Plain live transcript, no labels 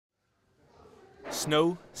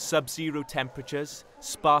Snow, sub-zero temperatures,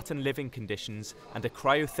 Spartan living conditions and a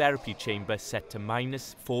cryotherapy chamber set to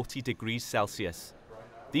 -40 degrees Celsius.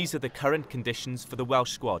 These are the current conditions for the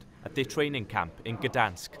Welsh squad at their training camp in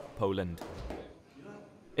Gdansk, Poland.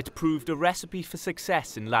 It proved a recipe for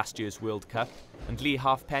success in last year's World Cup, and Leigh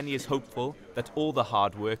Halfpenny is hopeful that all the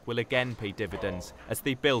hard work will again pay dividends as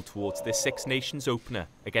they build towards their Six Nations opener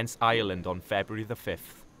against Ireland on February the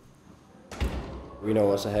 5th. We know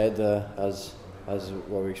what's ahead as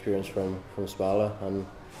what we experienced from Spala, and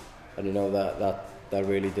you know that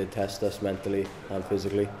really did test us mentally and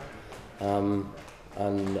physically, and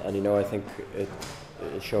you know, I think it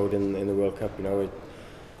showed in the World Cup. You know,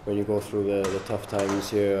 when you go through the tough times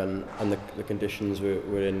here and the conditions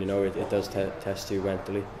we're in, you know, it does test you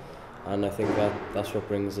mentally, and I think that's what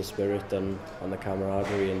brings the spirit and the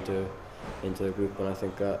camaraderie into the group, and I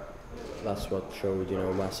think that's what showed, you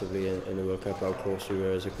know, massively in the World Cup, how close we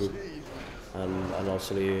were as a group, and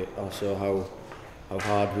also how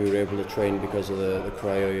hard we were able to train because of the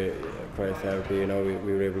cryotherapy. You know,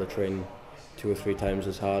 we were able to train 2 or 3 times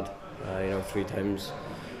as hard, you know, 3 times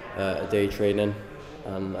a day training,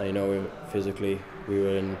 and I know physically we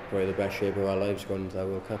were in probably the best shape of our lives going into that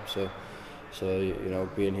World Cup. So you know,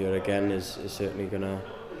 being here again is certainly going to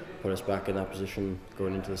put us back in that position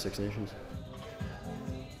going into the Six Nations.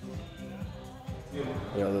 You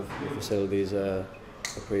know, the facilities are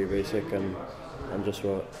pretty basic and just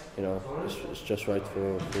what, you know, it's just right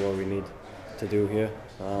for what we need to do here.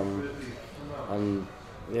 And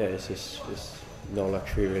yeah, it's no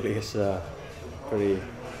luxury really. It's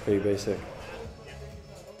pretty basic.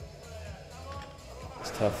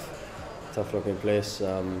 It's tough looking place.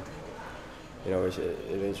 You know, it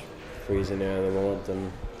is freezing here at the moment,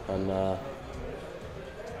 and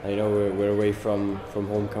you know, we're away from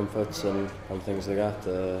home comforts and things like that.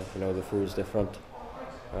 You know, the food's different.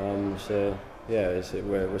 So yeah,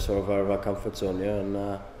 we're sort of out of our comfort zone here, and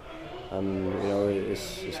you know,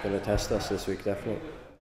 it's going to test us this week definitely.